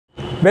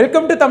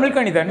Welcome to Tamil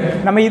கணிதன்.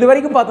 நம்ம இது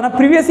வரைக்கும் பார்த்தோன்னா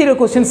ப்ரீவியஸ் இயர்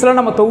கொஸ்டின்ஸ்லாம்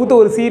நம்ம தொகுத்து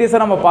ஒரு சீரியஸாக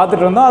நம்ம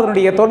பார்த்துட்டு இருந்தோம்.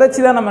 அதனுடைய தொடர்ச்சி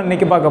தான் நம்ம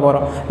இன்றைக்கி பார்க்க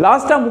போகிறோம்.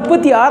 லாஸ்ட்டாக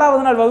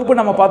 36வது நாள் வகுப்பு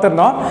நம்ம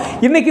பார்த்துருந்தோம்.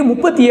 இன்றைக்கி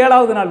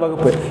 37வது நாள்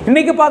வகுப்பு.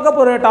 இன்றைக்கி பார்க்க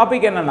போகிற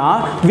டாபிக் என்னென்னா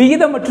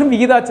விகிதம் மற்றும்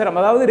விகிதாச்சாரம்,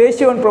 அதாவது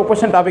ரேஷியோ அண்ட்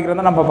ப்ரொபோர்ஷன் டாபிக்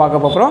தான் நம்ம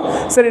பார்க்க போகிறோம்.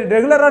 சரி,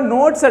 ரெகுலராக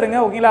நோட்ஸ் எடுங்க,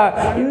 ஓகேங்களா?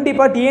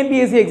 கண்டிப்பாக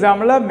டிஎன்பிஎஸ்சி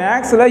எக்ஸாமில்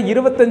மேக்ஸில்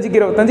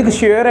 25க்கு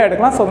ஷியராக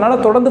எடுக்கலாம். ஸோ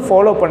அதனால் தொடர்ந்து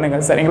ஃபாலோ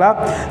பண்ணுங்கள், சரிங்களா?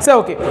 சரி,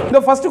 ஓகே.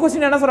 இந்த ஃபர்ஸ்ட்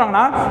கொஸ்டின் என்ன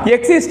சொல்கிறாங்கன்னா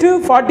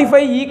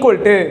x:45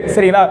 ஈக்குவல் டு,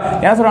 சரிங்களா,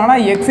 என்ன சொல்கிறாங்கன்னா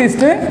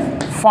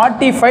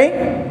x:45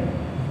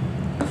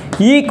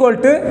 ஈக்குவல்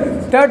டு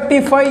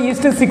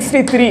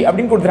 35:63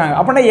 அப்படின்னு கொடுத்துறாங்க.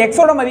 அப்படின்னா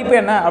எக்ஸோட மதிப்பு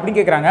என்ன அப்படின்னு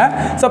கேட்குறாங்க.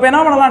 ஸோ அப்போ என்ன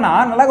பண்ணலாம்னா,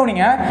 நல்லா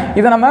கவனிங்க,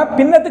 இதை நம்ம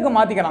பின்னத்துக்கு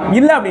மாற்றிக்கலாம்.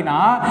 இல்லை அப்படின்னா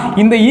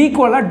இந்த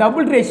ஈக்குவலாக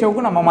டபுள்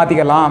ரேஷியோவுக்கு நம்ம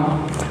மாற்றிக்கலாம்.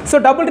 ஸோ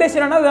டபுள்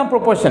ரேஷியோனா அதுதான்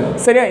ப்ரொபோர்ஷன்,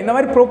 சரியா? இந்த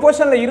மாதிரி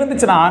ப்ரொபோர்ஷனில்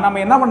இருந்துச்சுன்னா நம்ம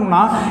என்ன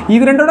பண்ணணும்னா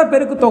இது ரெண்டோட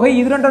பெருக்கு தொகை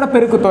இது ரெண்டோட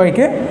பெருக்கு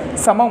தொகைக்கு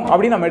சமம்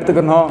அப்படின்னு நம்ம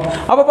எடுத்துக்கணும்.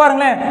 அப்போ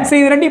பாருங்களேன், ஸோ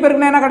இது ரெண்டு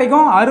பேருக்குன்னா என்ன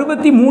கிடைக்கும்?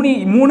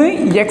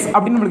 63x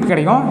அப்படின்னு நம்மளுக்கு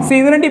கிடைக்கும். ஸோ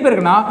இது ரெண்டு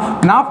பேருக்குன்னா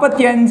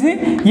 45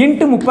 ×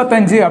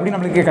 35 அப்படின்னு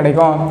நம்மளுக்கு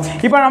கிடைக்கும்.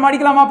 இப்போ நம்ம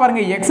அடிக்கலாமா?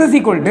 பாருங்க, x =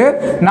 45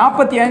 ×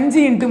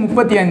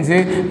 35.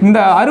 இந்த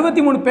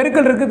 63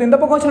 பெருக்கல் இருக்குது, இந்த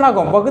பக்கம்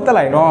ஆகும்,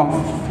 வகுத்தல் ஆயிரும்.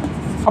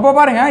 அப்போ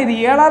பாருங்க, இது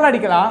 7ஆல்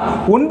அடிக்கலாம்,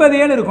 9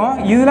 7 இருக்கும்,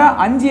 இதில்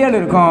 5 7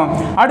 இருக்கும்.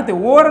 அடுத்து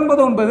 9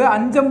 9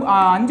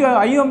 5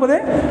 5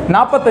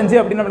 45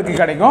 அப்படின்னு நம்மளுக்கு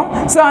கிடைக்கும்.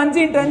 ஸோ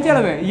 5 × 5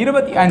 அளவு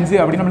 25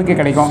 அப்படின்னு நம்மளுக்கு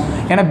கிடைக்கும்.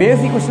 ஏன்னா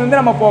பேசிக் கொஸ்டின் வந்து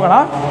நம்ம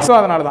போகலாம். ஸோ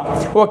அதனால தான்.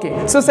 ஓகே.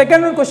 ஸோ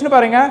செகண்ட் கொஸ்டின்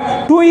பாருங்க,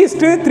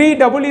 2:3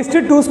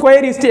 2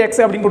 x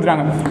அப்படின்னு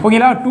கொடுத்துறாங்க.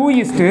 ஓகேங்களா?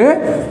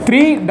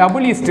 2:3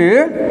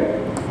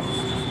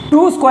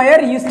 2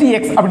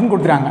 x அப்படின்னு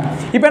கொடுத்துறாங்க.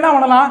 இப்போ என்ன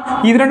பண்ணலாம்?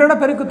 இது ரெண்டோட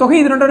பெருக்கு தொகை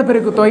இது ரெண்டோட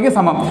பெருக்கு தொகைக்கு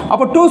சமம்.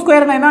 அப்போ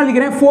 2² நான் என்ன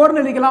எழுதிக்கிறேன்? 4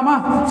 எழுதிக்கலாமா?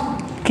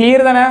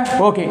 கிளியர் தானே?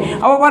 ஓகே.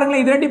 அப்போ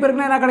பாருங்களேன், இது ரெண்டு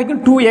பேருக்குன்னா என்ன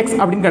கிடைக்கும்? 2x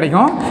அப்படின்னு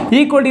கிடைக்கும்.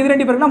 ஈக்குவல் இது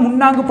ரெண்டு பேருக்குன்னா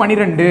 3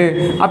 12.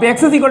 அப்போ x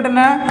 =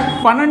 என்ன?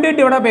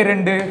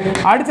 12/2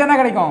 அடிச்சா என்ன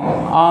கிடைக்கும்?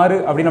 6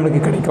 அப்படின்னு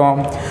நம்மளுக்கு கிடைக்கும்.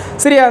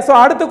 சரியா? ஸோ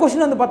அடுத்த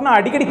கொஸ்டின் வந்து பார்த்தோன்னா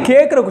அடிக்கடி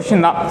கேட்குற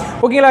கொஸ்டின் தான்.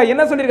 ஓகேங்களா?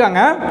 என்ன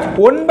சொல்லியிருக்காங்க?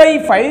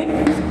 1/5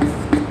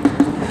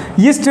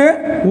 =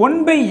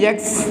 1/x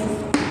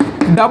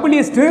double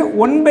is to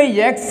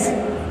 1/x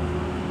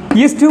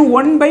is to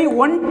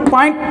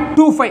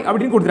 1/1.25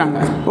 அப்படின்னு கொடுத்துறாங்க.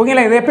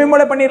 ஓகேங்களா? இது எப்பயும்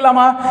போல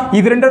பண்ணிடலாமா?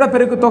 இது ரெண்டோட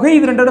பெருக்கு தொகை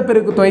இது ரெண்டோட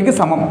பெருக்கு தொகைக்கு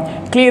சமம்.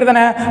 கிளியர்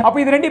தானே? அப்போ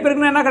இது ரெண்டு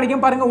பெருக்குன்னா என்ன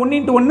கிடைக்கும்? பாருங்க, 1 ×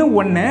 1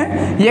 1,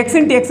 x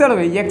 × x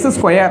அளவு x²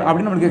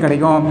 அப்படின்னு நம்மளுக்கு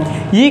கிடைக்கும்.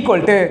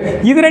 ஈக்குவல் டு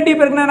இது ரெண்டு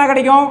பெருக்குன்னா என்ன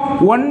கிடைக்கும்?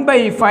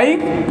 1/5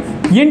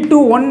 ×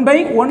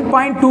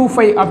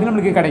 1/1.25 அப்படின்னு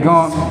நம்மளுக்கு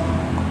கிடைக்கும்.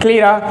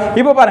 கிளியரா?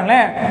 இப்போ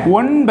பாருங்களேன்,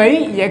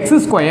 1/x²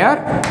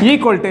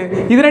 ஈக்குவல் டு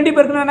இது ரெண்டு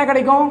பேருக்கு என்ன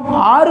கிடைக்கும்?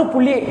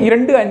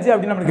 6.25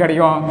 அப்படின்னு நம்மளுக்கு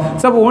கிடைக்கும்.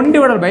 ஸோ அப்போ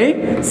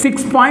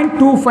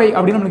 1/6.25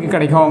 அப்படின்னு நம்மளுக்கு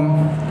கிடைக்கும்.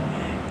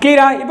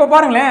 கிளியரா? இப்போ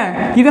பாருங்களேன்,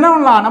 இது என்ன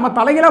பண்ணலாம்? நம்ம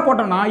தலைகளாக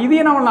போட்டோம்னா இது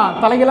என்ன பண்ணலாம்?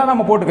 தலைகளாக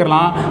நம்ம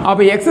போட்டுக்கலாம்.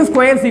 அப்போ x² =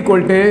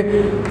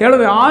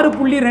 எவ்வளவு?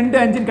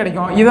 6.25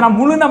 கிடைக்கும். இதை நான்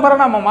முழு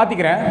நம்பராக நம்ம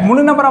மாற்றிக்கிறேன்.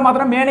 முழு நம்பராக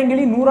மாத்திரம்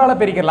மேலங்கிலி 100ஆல்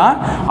பெருக்கலாம்.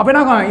 அப்போ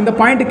என்ன, இந்த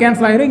பாயிண்ட்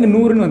கேன்சல் ஆகிடும், இங்கே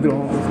 100ன்னு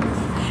வந்துடும்.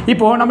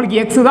 இப்போது நம்மளுக்கு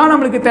x தான்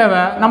நம்மளுக்கு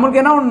தேவை.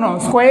 நம்மளுக்கு என்ன பண்ணணும்?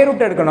 ஸ்கொயர்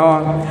ரூட் எடுக்கணும்.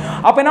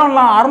 அப்போ என்ன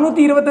பண்ணலாம்?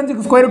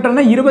 625க்கு square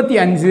ரூட்னா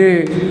 25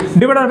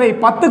 divided by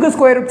 10க்கு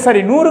square root,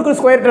 sorry 100க்கு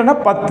ஸ்கொயர் ரூட்னா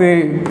 10.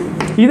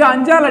 இது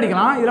 5ஆல்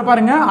அடிக்கலாம். இதில்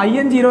பாருங்க,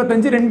 5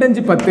 25 2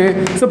 5 10.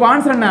 ஸோ இப்போ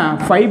ஆன்சர் என்ன?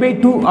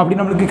 5/2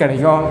 அப்படின்னு நம்மளுக்கு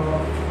கிடைக்கும்.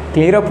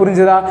 கிளியராக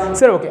புரிஞ்சுதா?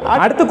 சரி, ஓகே.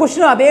 அடுத்த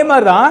கொஸ்டின் அதே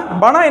மாதிரி தான்.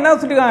 பணம் என்ன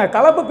சொல்லியிருக்காங்க?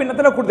 கலப்பு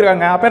பின்னத்தில்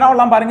கொடுத்துருக்காங்க. அப்போ என்ன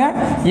பண்ணலாம் பாருங்க,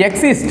 x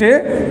 =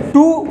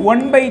 2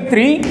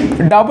 1/3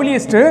 double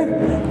is to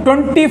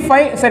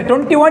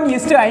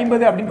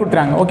 21:50 அப்படின்னு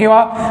கொடுத்துறாங்க. ஓகேவா?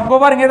 இப்போ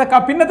பாருங்க, இதை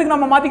பின்னத்துக்கு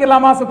நம்ம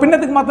மாற்றிக்கலாமா? ஸோ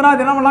பின்னத்துக்கு மாற்றினா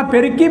அது என்ன பண்ணலாம்?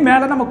 பெருக்கி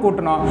மேலே நம்ம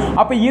கூட்டணும்.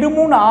 அப்போ 2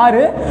 3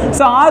 6.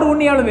 ஸோ 6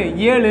 1 எவ்வளவு?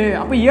 7.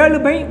 அப்போ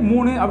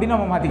 7/3 அப்படின்னு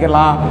நம்ம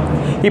மாற்றிக்கலாம்.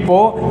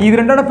 இப்போது இது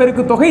ரெண்டோட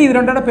பெருக்கு தொகை இது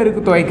ரெண்டோட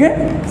பெருக்கு தொகைக்கு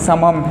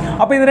சமம்.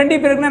 அப்போ இது ரெண்டு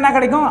பேருக்குன்னா என்ன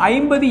கிடைக்கும்?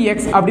 50x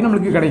அப்படின்னு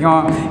நம்மளுக்கு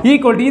கிடைக்கும்.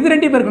 ஈக்குவல் டு இது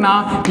ரெண்டு பேருக்குன்னா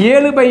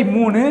 7/3 ×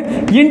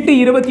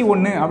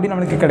 21 அப்படின்னு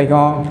நம்மளுக்கு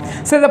கிடைக்கும்.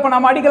 சரி, இப்போ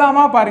நம்ம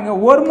அடிக்கலாமா? பாருங்க,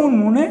 1 3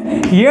 3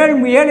 7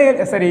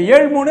 7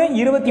 7 3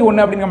 21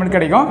 அப்படின்னு நம்மளுக்கு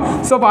கிடைக்கும்.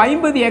 ஸோ அப்போ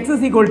 50x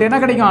 = என்ன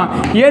கிடைக்கும்?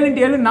 7 ×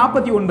 7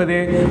 49.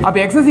 அப்போ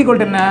x =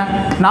 என்ன?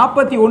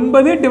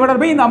 49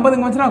 டிவைடட் பை இந்த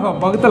 50 வந்துச்சுன்னா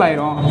வகுத்தல்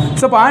ஆயிரும்.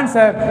 ஸோ அப்போ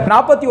ஆன்சர்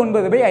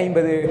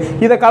 49/50.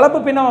 இதை கலப்பு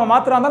பின்ன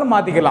மாத்திரம் இருந்தாலும்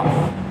மாற்றிக்கலாம்.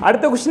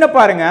 அடுத்த கொஸ்டினை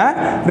பாருங்க,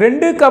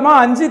 2,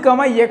 5,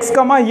 x,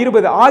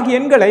 20 ஆகிய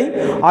எண்களை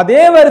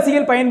அதே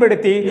வரிசையில்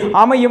பயன்படுத்தி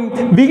அமையும்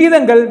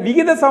விகிதங்கள்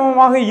விகித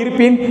சமமாக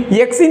இருப்பின்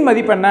எக்ஸின்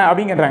மதிப்பு என்ன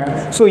அப்படிங்கிறாங்க.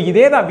 ஸோ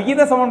இதே தான்,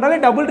 விகித சமம்ன்றாலே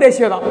டபுள்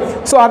ரேஷியோ தான்.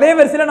 ஸோ அதே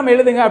வரிசையில் நம்ம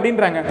எழுதுங்க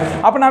அப்படின்றாங்க.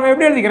 அப்போ நம்ம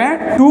எப்படி எழுதிக்கிறேன்?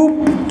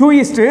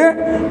 2:5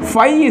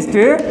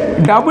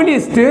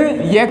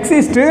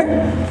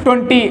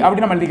 x:20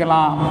 அப்படி நம்ம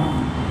எழுதிக்கலாம்.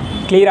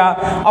 கிளியரா?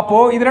 அப்போ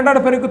இது ரெண்டோட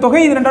பெருக்கு தொகை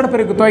இது ரெண்டோட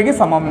பெருக்கு தொகைக்கு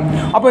சமம்.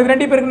 அப்போ இது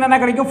ரெண்டு பேருக்கு என்ன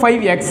கிடைக்கும்?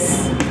 5x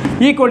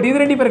ஈக்குவல்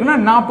இது ரெண்டு பேருக்குன்னா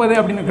 40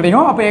 அப்படின்னு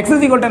கிடைக்கும். அப்போ x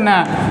is equal to என்ன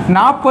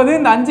 40,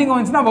 இந்த 5 இங்கே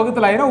வந்துச்சுன்னா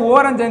வகுத்தில் ஆயிரும்,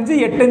 4 5 5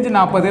 8 5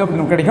 40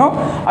 அப்படின்னு கிடைக்கும்.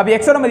 அப்போ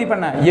எக்ஸோட மதிப்பு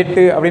என்ன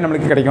 8 அப்படின்னு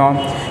நம்மளுக்கு கிடைக்கும்.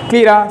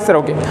 கிளியரா? சரி,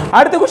 ஓகே.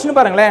 அடுத்த கொஸ்டின்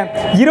பாருங்களேன்.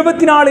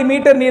 24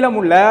 மீட்டர் நீளம்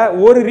உள்ள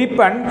ஒரு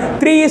ரிப்பன்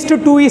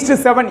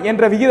 3:2:7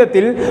 என்ற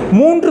விகிதத்தில்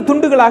 3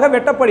 துண்டுகளாக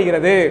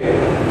வெட்டப்படுகிறது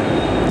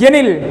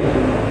எனில்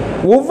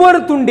ஒவ்வொரு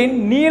துண்டின்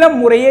நீளம்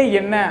முறையே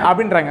என்ன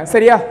அப்படின்றாங்க.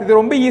 சரியா? இது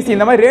ரொம்ப ஈஸி.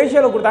 இந்த மாதிரி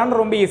ரேஷியோவில் கொடுத்தாங்க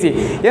ரொம்ப ஈஸி.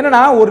 என்னன்னா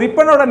ஒரு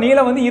ரிப்பனோட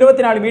நீளம் வந்து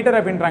 24 மீட்டர்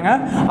அப்படின்றாங்க.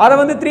 அதை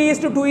வந்து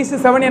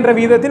 3:2:7 என்ற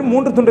விகிதத்தில்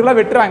 3 துண்டுகளாக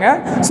வெட்டுறாங்க.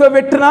 ஸோ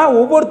வெட்டுனா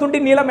ஒவ்வொரு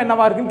துண்டின் நீளம்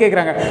என்னவா இருக்குன்னு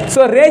கேட்குறாங்க.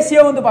 ஸோ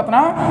ரேஷியோ வந்து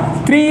பார்த்தோன்னா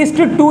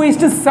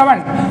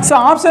 3:2:7. ஸோ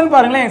ஆப்ஷன்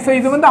பாருங்களேன். ஸோ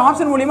இது வந்து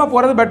ஆப்ஷன் மூலியமாக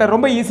போகிறது பெட்டர்,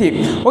 ரொம்ப ஈஸி.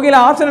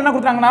 ஓகேங்களா? ஆப்ஷன் என்ன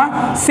கொடுத்தாங்கன்னா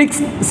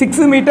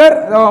 6 மீட்டர்,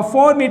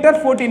 4 மீட்டர்,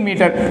 14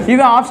 மீட்டர்.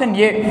 இது option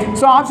A.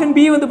 So option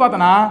B வந்து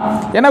பார்த்தோன்னா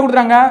என்ன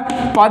கொடுக்குறாங்க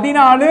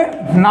 14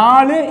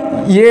 4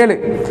 7.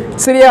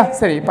 சரியா?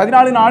 சரி,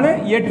 14 4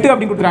 8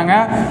 அப்படி கொடுத்துறாங்க.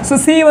 ஸோ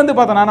சி வந்து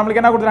பார்த்தோன்னா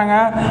நம்மளுக்கு என்ன கொடுத்துறாங்க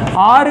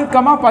 6,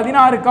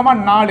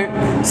 16, 4.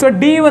 ஸோ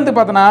டி வந்து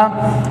பார்த்தோன்னா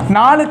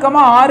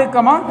 4,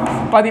 6,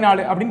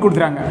 14 அப்படின்னு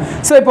கொடுத்துறாங்க.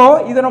 ஸோ இப்போ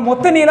இதோட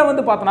மொத்த நீளம்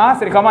வந்து பார்த்தோன்னா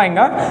சரி கமா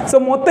எங்க. ஸோ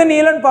மொத்த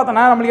நீளம்னு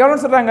பார்த்தோன்னா நம்மளுக்கு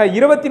எவ்வளோ சொல்கிறாங்க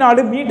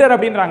 24 மீட்டர்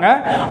அப்படின்றாங்க.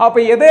 அப்போ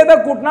எதை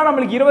கூட்டினா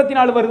நம்மளுக்கு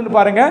 24 வருதுன்னு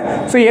பாருங்க.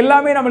 ஸோ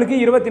எல்லாமே நம்மளுக்கு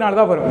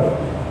 24 தான் வரும்.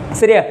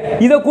 சரியா?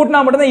 இதை கூட்டினா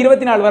மட்டும்தான்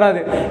 24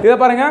 வராது. இதை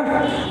பாருங்க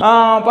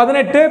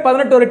 18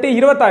 18 ஒரு 8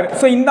 26.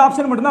 ஸோ இந்த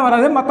ஆப்ஷன் மட்டும்தான்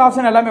வராது, மற்ற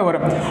ஆப்ஷன் எல்லாமே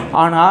வரும்.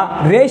 ஆனால்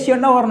ரேஷியோ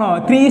என்ன வரணும்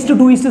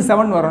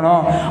 3:2:7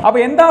 வரணும். அப்போ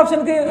எந்த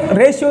ஆப்ஷனுக்கு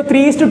ரேஷியோ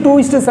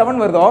 3:2:7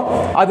 வருதோ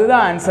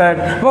அதுதான் ஆன்சர்.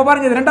 இப்போ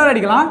பாருங்க இது ரெண்டாவது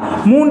அடிக்கலாம்.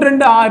 3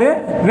 2 6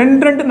 2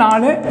 2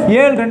 4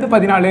 7 2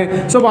 14.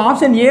 ஸோ இப்போ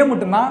ஆப்ஷன் ஏ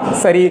மட்டும்தான்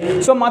சரி.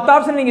 ஸோ மற்ற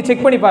ஆப்ஷன் நீங்கள்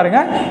செக் பண்ணி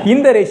பாருங்க,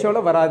 இந்த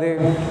ரேஷியோவில் வராது.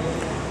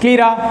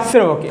 கிளியரா?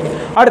 சரி, ஓகே.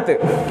 அடுத்து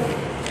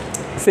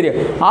சரியா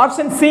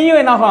ஆப்ஷன் சியும்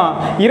என்ன ஆகும்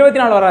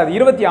 24 வராது,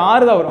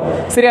 26 தான் வரும்.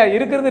 சரியா?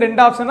 இருக்கிறது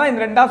ரெண்டு ஆப்ஷன் தான்.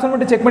 இந்த ரெண்டு ஆப்ஷன்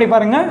மட்டும் செக் பண்ணி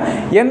பாருங்க,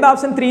 எந்த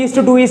ஆப்ஷன்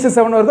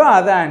 3:2:7 வருதோ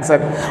அதுதான்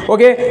ஆன்சர்.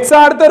 ஓகே. ஸோ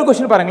அடுத்த ஒரு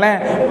கொஸ்டின் பாருங்களேன்.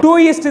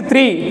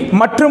 2:3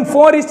 மற்றும்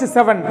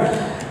 4:7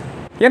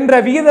 என்ற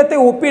விகிதத்தை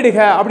ஒப்பிடுக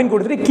அப்படின்னு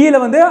கொடுத்துட்டு கீழே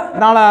வந்து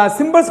 4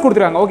 சிம்பிள்ஸ்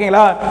கொடுத்துருக்காங்க.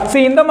 ஓகேங்களா? ஸோ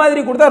இந்த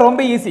மாதிரி கொடுத்தா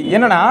ரொம்ப ஈஸி.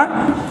 என்னன்னா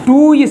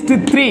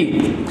 2:3,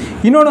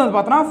 இன்னொன்று வந்து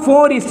பார்த்தோன்னா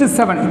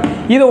 4:7.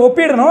 இதை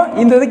ஒப்பிடணும்,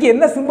 இந்த இதுக்கு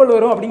என்ன சிம்பிள்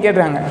வரும் அப்படின்னு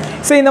கேட்குறாங்க.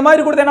 ஸோ இந்த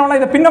மாதிரி கொடுத்தா என்ன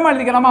இதை பின்னமாக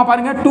எழுதிக்கலாமா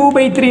பாருங்க,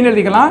 2/3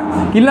 எழுதிக்கலாம்,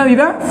 இல்லை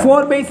இதை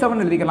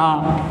 4/7 எழுதிக்கலாம்.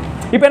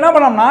 இப்போ என்ன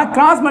பண்ணோம்னா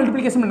கிராஸ்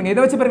மல்டிப்ளிகேஷன் பண்ணுங்க.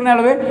 இதை வச்சு பாருங்க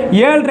அளவு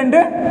 7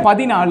 2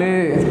 14.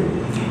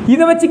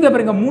 இதை வச்சுக்க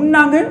பாருங்க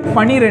 3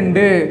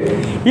 12.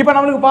 இப்போ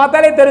நம்மளுக்கு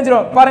பார்த்தாலே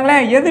தெரிஞ்சிடும்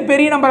பாருங்களேன், எது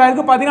பெரிய நம்பராக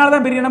இருக்குது 14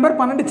 தான் பெரிய நம்பர்,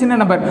 12 சின்ன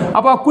நம்பர்.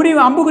 அப்போ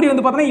அம்புக்குறி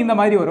வந்து பார்த்தோன்னா இந்த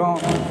மாதிரி வரும்.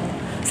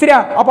 சரியா?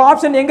 அப்போ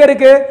ஆப்ஷன் எங்க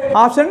இருக்கு?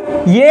 ஆப்ஷன்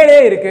ஏலே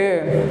இருக்கு.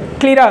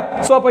 கிளியரா?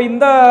 ஸோ அப்போ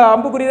இந்த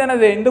அம்புக்குறி தான்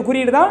இந்த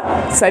குறியீடு தான்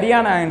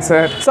சரியான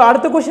ஆன்சர். ஸோ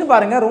அடுத்த கொஸ்டின்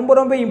பாருங்க, ரொம்ப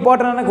ரொம்ப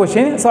இம்பார்ட்டன்டான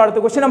கொஸ்டின். ஸோ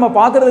அடுத்த கொஸ்டின் நம்ம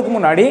பார்க்கறதுக்கு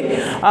முன்னாடி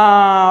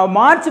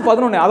மார்ச்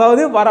 11,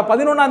 அதாவது வர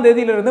 11ஆம்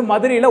தேதியிலிருந்து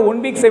மதுரையில்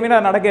 1 வீக்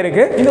செமினார் நடக்க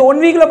இருக்கு. இந்த 1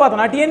 வீக்ல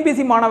பார்த்தோம்னா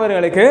டிஎன்பிஎஸ்சி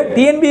மாணவர்களுக்கு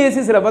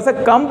டிஎன்பிஎஸ்சி சிலபஸை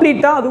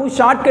கம்ப்ளீட்டாக அதுவும்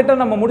ஷார்ட்கட்டாக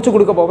நம்ம முடிச்சு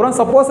கொடுக்க போகிறோம்.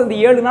 சப்போஸ் அந்த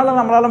 7 நாள்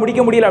நம்மளால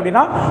முடிக்க முடியல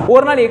அப்படின்னா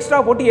ஒரு நாள்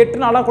எக்ஸ்ட்ரா போட்டு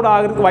 8 நாளாக கூட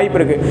ஆகிறதுக்கு வாய்ப்பு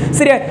இருக்கு.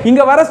 சரியா?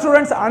 இங்கே வர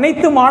ஸ்டூடெண்ட்ஸ்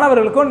அனைத்து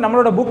மாணவர்களுக்கும்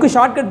நம்மளோட புக்கு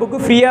ஷார்ட்கட் புக்கு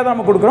ஃப்ரீயாக தான்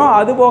நம்ம கொடுக்குறோம்.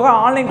 அது போக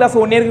ஆன்லைன் கிளாஸ்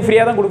 1 இயருக்கு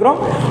ஃப்ரீயாக தான் கொடுக்குறோம்.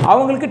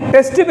 அவங்களுக்கு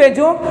டெஸ்ட்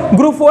பேஜும்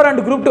குரூப் 4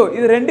 அண்ட் குரூப் 2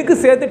 இது ரெண்டுக்கு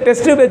சேர்த்து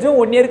டெஸ்ட் பேஜும்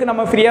 1 இயருக்கு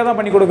நம்ம ஃப்ரீயாக தான்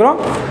பண்ணி கொடுக்குறோம்.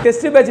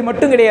 டெஸ்ட் பேஜ்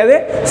மட்டும் கிடையாது,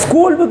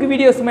 ஸ்கூல் புக்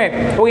வீடியோஸுமே.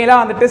 ஓகேங்களா?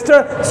 அந்த டெஸ்ட்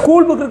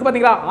ஸ்கூல் புக் இருக்கு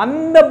பார்த்தீங்களா,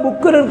 அந்த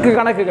புக்கு இருக்க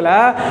கணக்குகளை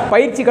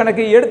பயிற்சி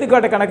கணக்கு,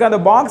 எடுத்துக்காட்டு கணக்கு, அந்த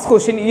பாக்ஸ்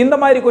கொஸ்டின், இந்த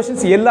மாதிரி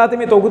கொஸ்டின்ஸ்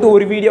எல்லாத்தையுமே தொகுத்து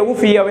ஒரு வீடியோவும்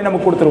ஃப்ரீயாகவே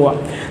நம்ம கொடுத்துருவோம்.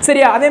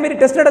 சரியா? அதேமாதிரி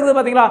டெஸ்ட் நடக்குது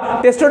பார்த்தீங்களா,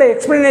 டெஸ்ட்டோட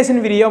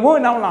எக்ஸ்பிளனேஷன் வீடியோவும்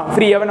நம்ம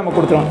ஃப்ரீயாகவே நம்ம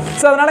கொடுத்துருவோம்.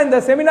 ஸோ அதனால் இந்த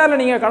செமினாரில்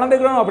நீங்கள்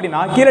கலந்துக்கணும்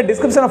அப்படின்னா கீழே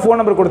டிஸ்கிரிப்ஷனில் ஃபோன்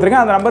நம்பர் கொடுத்துருங்க.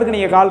 அந்த நம்பருக்கு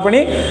நீங்கள் கால் பண்ணி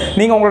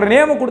நீங்கள் உங்களோட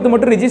நேமை கொடுத்து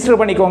மட்டும் ரிஜிஸ்டர்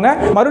பண்ணிக்கோங்க.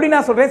 மறுபடியும்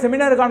நான் சொல்கிறேன்,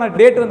 செமினாருக்கான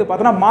டேட் வந்து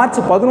பார்த்தோன்னா மார்ச்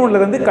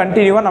 11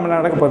 கண்டினியூவாக நம்ம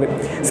நடக்க போகுது.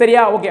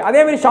 சரியா? ஓகே.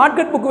 அதேமாதிரி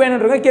ஷார்ட்கட் புக்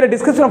வேணுன்றவங்க கீழே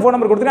டிஸ்கிரிப்ஷனில் ஃபோன்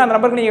நம்பர் கொடுத்துருங்க. அந்த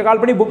நம்பருக்கு நீங்கள்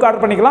கால் பண்ணி புக்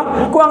ஆர்டர் பண்ணிக்கலாம்.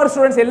 புக் வாங்குற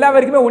ஸ்டூடெண்ட்ஸ் எல்லா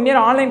வரைக்குமே 1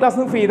 இயர் ஆன்லைன்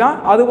கிளாஸும் ஃப்ரீ தான்.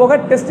 அது போக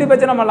டெஸ்ட்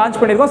பேஜை நம்ம லான்ச்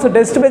பண்ணியிருக்கோம். ஸோ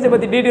டெஸ்ட் பேஜை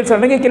பற்றி டீட்டெயில்ஸ்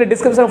சொல்லுங்க, கீழே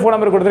டிஸ்கிரிப்ஷனில் ஃபோன்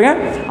நம்பர் கொடுத்துருங்க.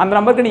 அந்த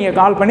நம்பருக்கு நீங்கள்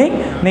கால் பண்ணி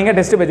நீங்கள்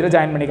டெஸ்ட் பேஜில்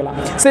ஜாயின் பண்ணிக்கலாம்.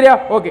 சரியா?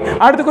 ஓகே.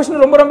 அடுத்த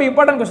கொஸ்டின் ரொம்ப ரொம்ப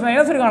இம்பார்ட்டன்ட் கொஸ்டின்.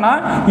 என்ன சொல்லிருக்காங்கன்னா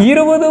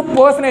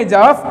 20%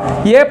 ஆஃப்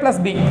A plus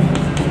B.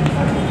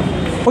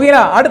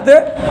 ஓகேங்களா? அடுத்து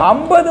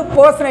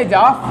 50%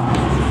 ஆஃப்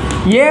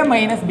A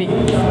minus B.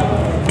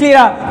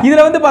 கிளியரா?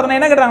 இதில் வந்து பார்த்தோன்னா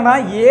என்ன கேட்குறாங்கன்னா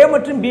A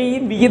மற்றும் B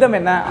இன் விகிதம்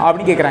என்ன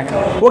அப்படின்னு கேட்குறாங்க.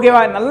 ஓகேவா?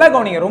 நல்லா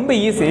கவனிங்க, ரொம்ப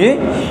ஈஸி.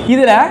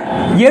 இதில்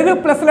எது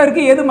ப்ளஸில்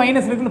இருக்குது எது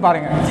மைனஸ் இருக்குன்னு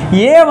பாருங்கள்.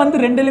 A வந்து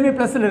ரெண்டுலையுமே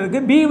ப்ளஸில்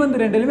இருக்குது, B வந்து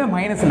ரெண்டுலையுமே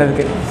மைனஸில்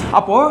இருக்குது.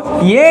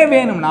 அப்போது A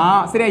வேணும்னா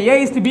சரியா,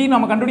 A/B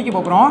நம்ம கண்டுபிடிக்க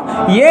போகிறோம்.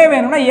 A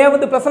வேணும்னா A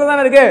வந்து ப்ளஸில்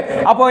தானே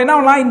இருக்குது. அப்போ என்ன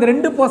பண்ணலாம், இந்த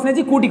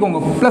 2%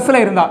 கூட்டிக்கோங்க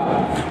ப்ளஸில் இருந்தால்.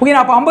 ஓகே.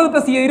 அப்போ 50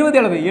 +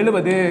 20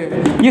 70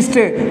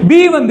 இஸ்ட்டு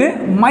B வந்து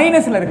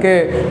மைனஸில்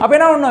இருக்குது. அப்போ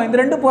என்ன பண்ணணும், இந்த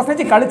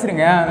 2%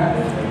 கழிச்சிருங்க.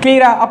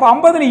 கிளியரா? அப்போ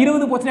 50ல்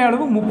 20 போச்சுன்னா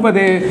எவ்வளவு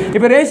 30.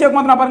 இப்போ ரேஷியோக்கு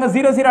மாத்திரம் பாருங்க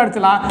 0 0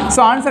 அடிச்சலாம். ஸோ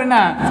ஆன்சர் என்ன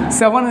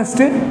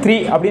 7:3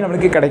 அப்படின்னு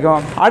நம்மளுக்கு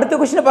கிடைக்கும். அடுத்த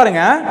கொஸ்டின்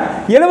பாருங்க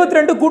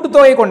 72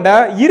 கூட்டுத்தொகை கொண்ட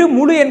இரு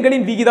முழு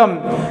எண்களின் விகிதம்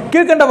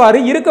கீழ்கண்டவாறு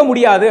இருக்க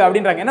முடியாது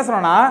அப்படின்றாங்க. என்ன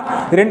சொன்னா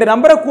 2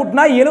 நம்பரை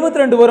கூட்டினா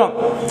 72 வரும்.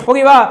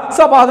 ஓகேவா? ஸோ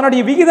அப்போ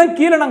அதனுடைய விகிதம்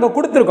கீழே நாங்கள்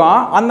கொடுத்துருக்கோம்.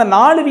 அந்த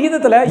 4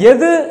 விகிதத்தில்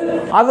எது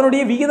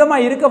அதனுடைய விகிதமா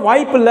இருக்க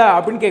வாய்ப்பு இல்லை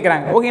அப்படின்னு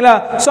கேட்குறாங்க. ஓகேங்களா?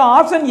 ஸோ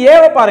ஆப்ஷன்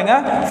ஏவை பாருங்க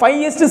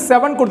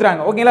 5:7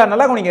 கொடுத்துறாங்க. ஓகேங்களா?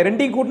 நல்லா கவனிங்க.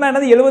 2 கூட்டினா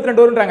என்னது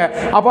 72 வரும்ன்றாங்க.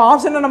 அப்போ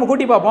ஆப்ஷன் நம்ம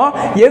கூட்டி பார்ப்போம்.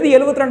 எது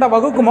 72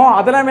 வகுக்குமோ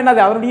அதெல்லாம்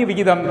என்னது அதனுடைய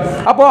விகிதம்.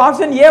 அப்போ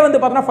ஆப்ஷன் ஏ வந்து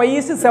பார்த்தீங்கன்னா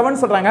 5:7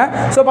 சொல்றாங்க.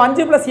 ஸோ அப்போ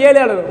 5 +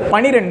 7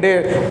 12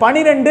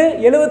 12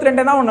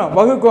 72 ஒன்று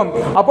வகுக்கும்.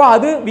 அப்போ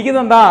அது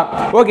விகிதம் தான்.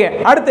 ஓகே.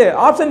 அடுத்து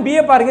ஆப்ஷன் பி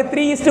பாருங்க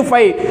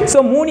 3:5. ஸோ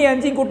 3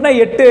 5 கூட்டினா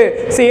 8.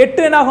 ஸோ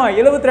 8 என்ன ஆகும்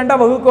 72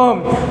 வகுக்கும்.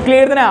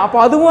 கிளியர் தானே? அப்போ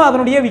அதுவும்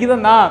அதனுடைய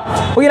விகிதம் தான்.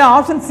 ஓகே.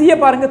 ஆப்ஷன் சி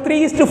பாருங்க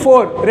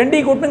 3:4. 2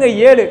 கூட்டுங்க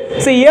 7.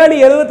 ஸோ 7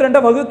 72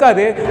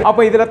 வகுக்காது.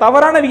 அப்போ இதுல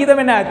தவறான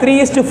விகிதம் என்ன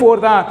 3:4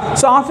 தான்.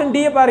 ஸோ ஆப்ஷன்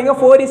டி பாருங்க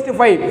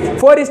 4:5.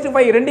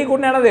 4:5 2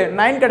 கூட்டினா என்னது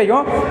 9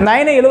 கிடைக்கும்.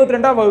 9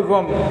 72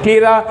 வகுக்கும்.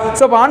 கிளியரா?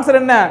 ஸோ அப்போ ஆன்சர்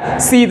என்ன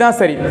சி தான்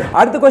சரி.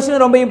 அடுத்த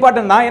கொஸ்டின் ரொம்ப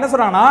இம்பார்ட்டன்ட் தான். என்ன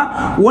சொல்றாங்கன்னா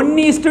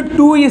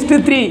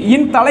 1:2:3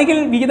 இன்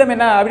தலைகீழ் விகிதம்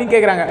என்ன அப்படின்னு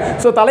கேட்குறாங்க.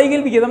 ஸோ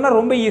தலைகீழ் விகிதம்னா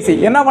ரொம்ப ஈஸி.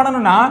 என்ன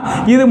பண்ணணும்னா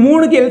இது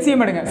 3க்கு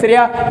எல்சிஎம் எடுங்க.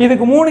 சரியா?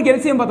 இதுக்கு 3க்கு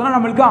எல்சிஎம் பார்த்தோம்னா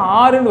நம்மளுக்கு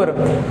 6ன்னு வரும்.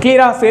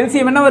 கிளியரா? ஸோ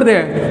எல்சிஎம் என்ன வருது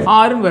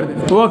 6ன்னு வருது.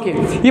 ஓகே.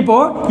 இப்போ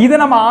இதை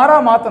நம்ம 6ஆ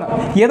மாற்றணும்.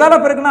 எதால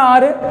பெருக்குனா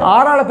 6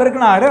 6ஆல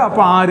பெருக்குனா 6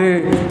 அப்போ 6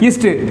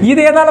 இஸ்ட். இது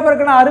எதால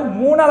பெருக்குனா 6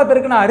 3ஆல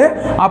பெருக்குனா 6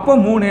 அப்போ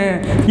 3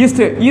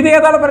 இஸ்ட். இது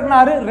எதால பெருக்குனா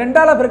 6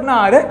 2ஆல பெருக்குனா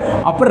 6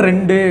 அப்போ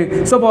 2.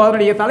 ஸோ அப்போ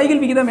அதனுடைய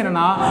தலைகீழ் விகிதம்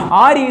என்னன்னா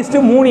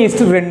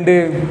 6:3:2.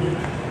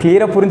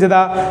 கிளியரா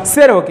புரிஞ்சதா?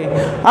 சரி. ஓகே.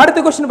 அடுத்த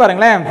கொஸ்டின்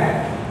பாருங்களேன்.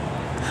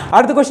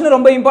 அடுத்த கொஸ்டின்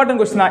ரொம்ப இம்பார்ட்டன்ட்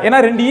கொஸ்டின் தான். ஏன்னா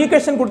 2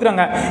 ஈக்குவேஷன்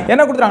கொடுத்துறாங்க.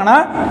 என்ன கொடுத்துறாங்கன்னா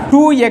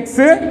 2x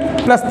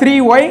 +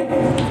 3y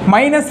 -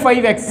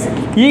 5x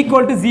 =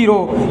 0.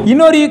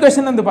 இன்னொரு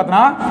ஈக்குவேஷன் வந்து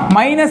பார்த்தோன்னா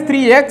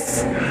 -3x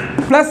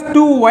 +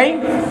 2y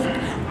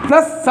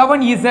plus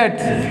 7z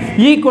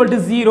equal to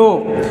 0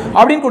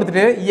 அப்படின்னு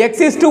கொடுத்துட்டு x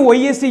is to y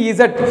is to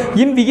z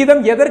இன்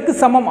விகிதம் எதற்கு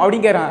சமம்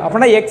அப்படிங்கிறாங்க.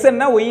 அப்படின்னா x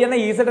என்ன y என்ன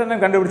z என்ன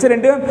கண்டுபிடிச்சு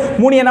 2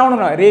 3 என்ன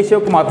பண்ணணும்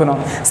ரேஷியோக்கு மாற்றணும்.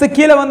 ஸோ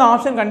கீழே வந்து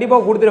ஆப்ஷன்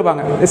கண்டிப்பாக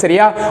கொடுத்துருப்பாங்க.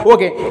 சரியா?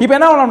 ஓகே. இப்போ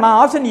என்ன பண்ணணும்னா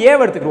ஆப்ஷன்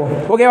ஏவை எடுத்துக்குவோம்.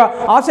 ஓகேவா?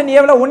 ஆப்ஷன்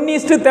ஏவில்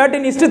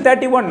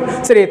 1:13:31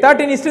 சரி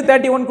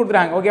 13:31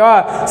 கொடுத்துறாங்க. ஓகேவா?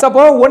 ஸோ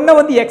அப்போ 1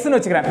 வந்து எக்ஸ்ன்னு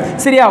வச்சுக்கிறேன்.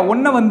 சரியா?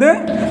 1 வந்து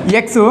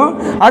எக்ஸு.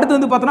 அடுத்து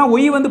வந்து பார்த்தோன்னா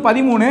y வந்து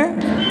 13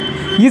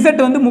 Z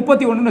வந்து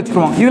 31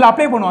 வச்சுக்குவோம். இதில்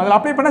அப்ளை பண்ணுவோம். அதில்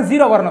அப்ளை பண்ணால்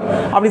 0 வரணும்.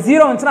 அப்படி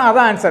 0 வந்துச்சுன்னா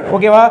அதான் ஆன்சர்.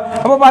 ஓகேவா?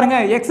 அப்போ பாருங்க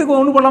எக்ஸுக்கு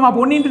 1 போடலாமா?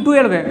 அப்போ 1:2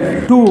 எழுது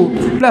 2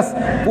 ப்ளஸ்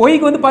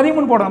ஒய்க்கு வந்து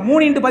 13 போடணும்.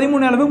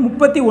 3:13 எழுது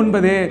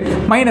 39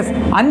 மைனஸ்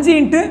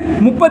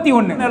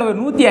 5:31 எழுது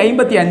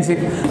 155.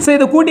 ஸோ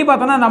இதை கூட்டி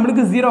பார்த்தோன்னா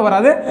நம்மளுக்கு 0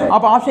 வராது.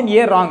 அப்போ ஆப்ஷன் ஏ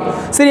ராங்.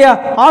 சரியா?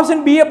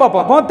 ஆப்ஷன் பிஏ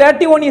பார்ப்போம். அப்போ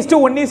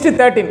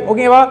 31:1:13.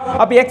 ஓகேவா?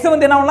 அப்போ எக்ஸ்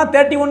வந்து என்ன பண்ணலாம்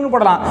 31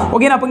 போடலாம்.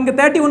 ஓகே. அப்போ இங்கே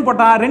 31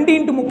 போட்டால்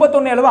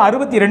 2:31 எழுது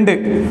 62.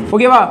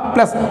 ஓகேவா?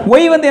 ப்ளஸ்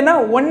y வந்து என்ன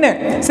 1.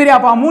 சரி.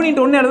 அப்போ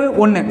 3:1 எழுது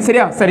 1.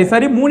 சரியா? சரி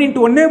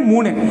 3:1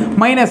 3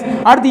 மைனஸ்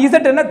அடுத்து z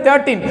என்ன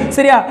 13.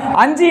 சரியா?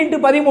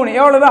 5:13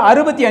 எவ்வளவு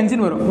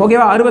 65 வரும்.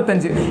 ஓகேவா?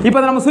 65. இப்போ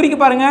நம்ம சுருக்கி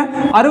பாருங்க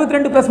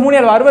 62 + 3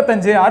 எவ்வளவு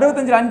 65.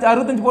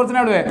 65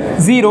 போச்சுன்னா எவ்வளவு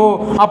 0.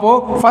 அப்போ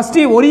ஃபர்ஸ்ட்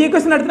ஒரு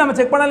ஈக்குவேஷன் எடுத்து நம்ம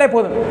செக் பண்ணாலே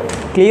போதும்.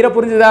 கிளியரா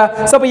புரிஞ்சுதா?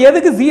 ஸோ அப்போ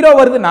எதுக்கு 0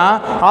 வருதுன்னா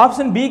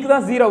ஆப்ஷன் பிக்கு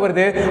தான் 0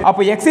 வருது.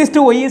 அப்போ x is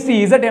to y is to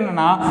z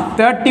என்னன்னா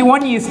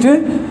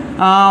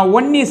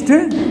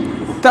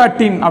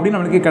 31:1:13 அப்படின்னு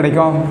நம்மளுக்கு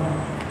கிடைக்கும்.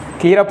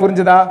 கிளியராக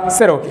புரிஞ்சுதா?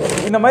 சரி. ஓகே.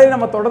 இந்த மாதிரி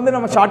நம்ம தொடர்ந்து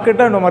நம்ம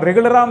ஷார்ட்கட்டாக நம்ம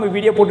ரெகுலராக நம்ம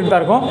வீடியோ போட்டுட்டு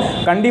தான் இருக்கோம்.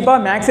 கண்டிப்பாக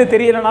மேக்ஸே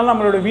தெரியலனாலும்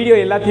நம்மளோட வீடியோ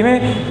எல்லாத்தையுமே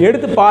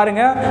எடுத்து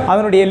பாருங்கள்.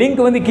 அதனுடைய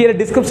லிங்க் வந்து கீழே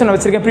டிஸ்கிரிப்ஷனில்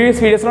வச்சிருக்கேன்.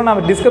 ப்ரீவியஸ் வீடியோஸ்லாம்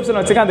நம்ம டிஸ்கிரிப்ஷனில்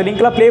வச்சிருக்கேன். அந்த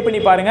லிங்க்லாம் ப்ளே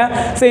பண்ணி பாருங்கள்.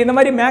 ஸோ இந்த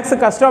மாதிரி மேக்ஸ்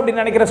கஷ்டம்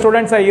அப்படின்னு நினைக்கிற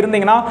ஸ்டூடெண்ட்ஸாக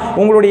இருந்தீங்கன்னா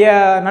உங்களுடைய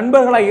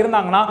நண்பர்களாக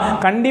இருந்தாங்கன்னா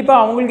கண்டிப்பாக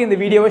அவங்களுக்கு இந்த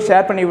வீடியோவை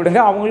ஷேர் பண்ணி விடுங்க.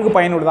 அவங்களுக்கு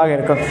பயனுள்ளதாக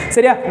இருக்கும்.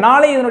 சரியா?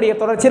 நாளை இதனுடைய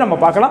தொடர்ச்சி நம்ம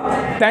பார்க்கலாம்.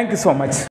 Thank you so much.